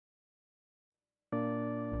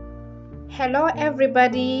Hello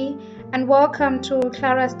everybody and welcome to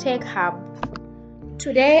Clara's Tech Hub.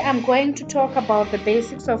 Today I'm going to talk about the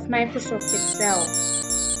basics of Microsoft Excel.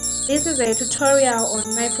 This is a tutorial on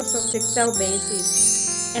Microsoft Excel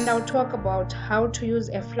basics and I'll talk about how to use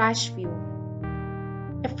a flash view.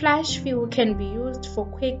 A flash view can be used for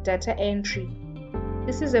quick data entry.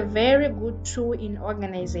 This is a very good tool in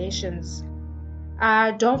organizations.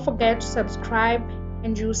 Don't forget to subscribe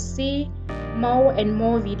and you'll see more and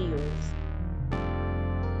more videos.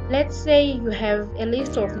 Let's say you have a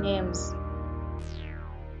list of names,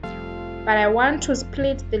 but I want to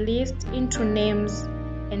split the list into names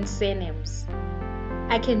and surnames.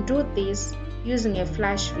 I can do this using a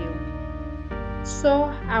flash view.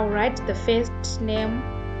 So I'll write the first name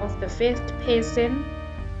of the first person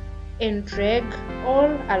and drag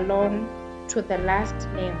all along to the last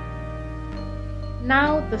name.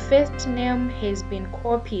 Now the first name has been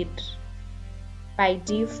copied by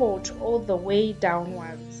default all the way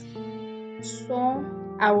downwards. So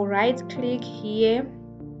I will right click here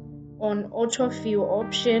on auto view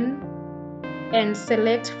option and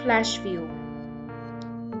select flash view.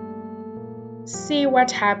 See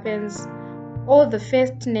what happens. All the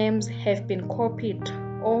first names have been copied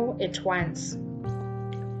all at once.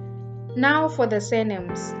 Now for the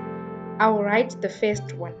surnames, I will write the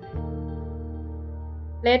first one.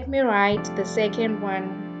 Let me write the second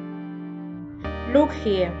one. Look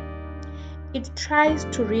here, it tries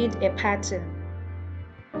to read a pattern.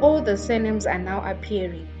 All the surnames are now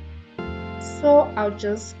appearing. So I'll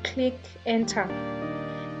just click enter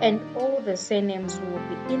and all the surnames will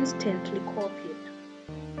be instantly copied.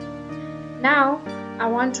 Now I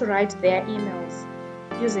want to write their emails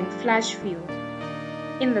using flash view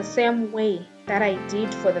in the same way that I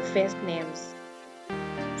did for the first names.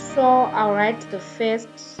 So I'll write the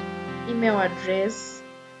first email address.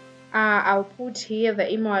 I'll put here the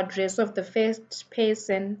email address of the first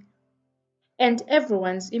person and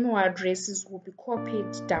everyone's email addresses will be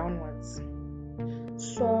copied downwards.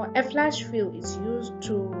 So a flash view is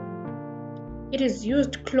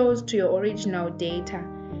used close to your original data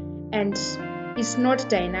and it's not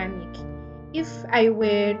dynamic. If I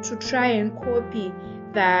were to try and copy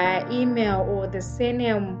the email or the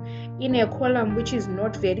surname in a column which is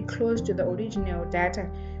not very close to the original data,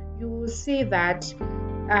 you will see that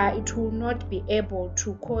it will not be able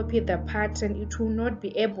to copy the pattern, it will not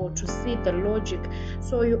be able to see the logic.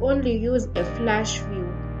 So you only use a flash view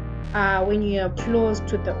when you are close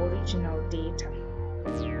to the original data.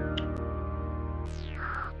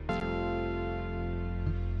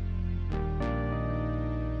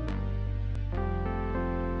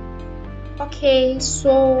 Okay,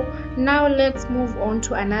 so now let's move on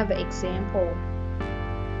to another example.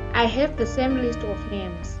 I have the same list of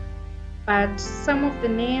names, but some of the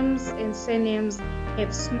names and surnames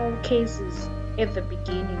have small cases at the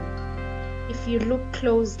beginning. If you look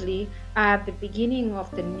closely at the beginning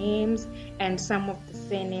of the names and some of the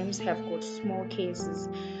surnames have got small cases.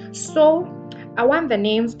 So I want the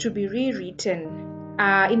names to be rewritten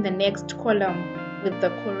in the next column with the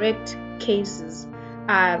correct cases.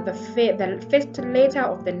 The first letter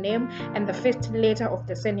of the name and the first letter of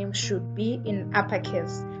the surname should be in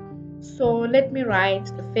uppercase. So let me write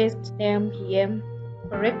the first name here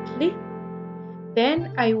correctly.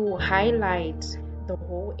 Then I will highlight the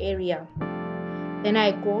whole area. Then I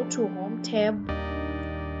go to Home tab,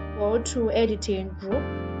 go to Editing Group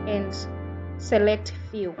and select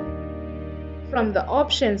View. From the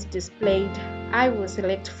options displayed, I will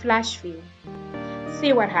select Flash View.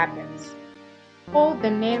 See what happens. All the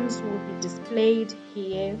names will be displayed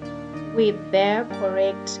here with their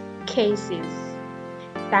correct cases.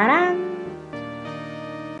 Ta-da!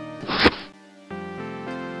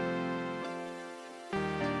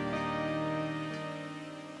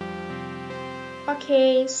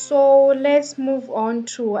 Okay, so let's move on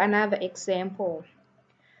to another example.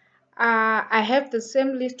 I have the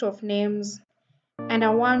same list of names and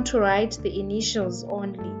I want to write the initials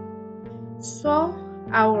only. So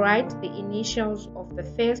I'll write the initials of the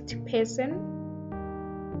first person,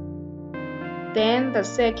 then the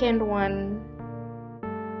second one.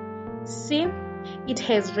 See, it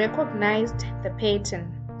has recognized the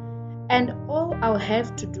pattern and all I'll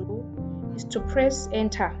have to do is to press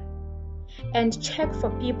enter and check for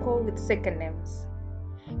people with second names.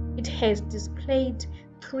 It has displayed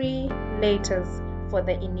 3 letters for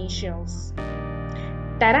the initials.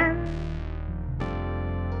 Ta-da!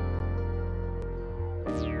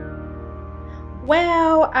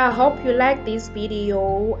 Well, I hope you like this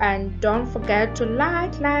video and don't forget to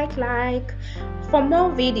like. For more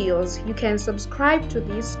videos, you can subscribe to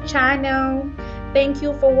this channel. Thank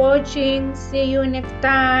you for watching. See you next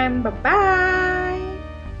time. Bye bye.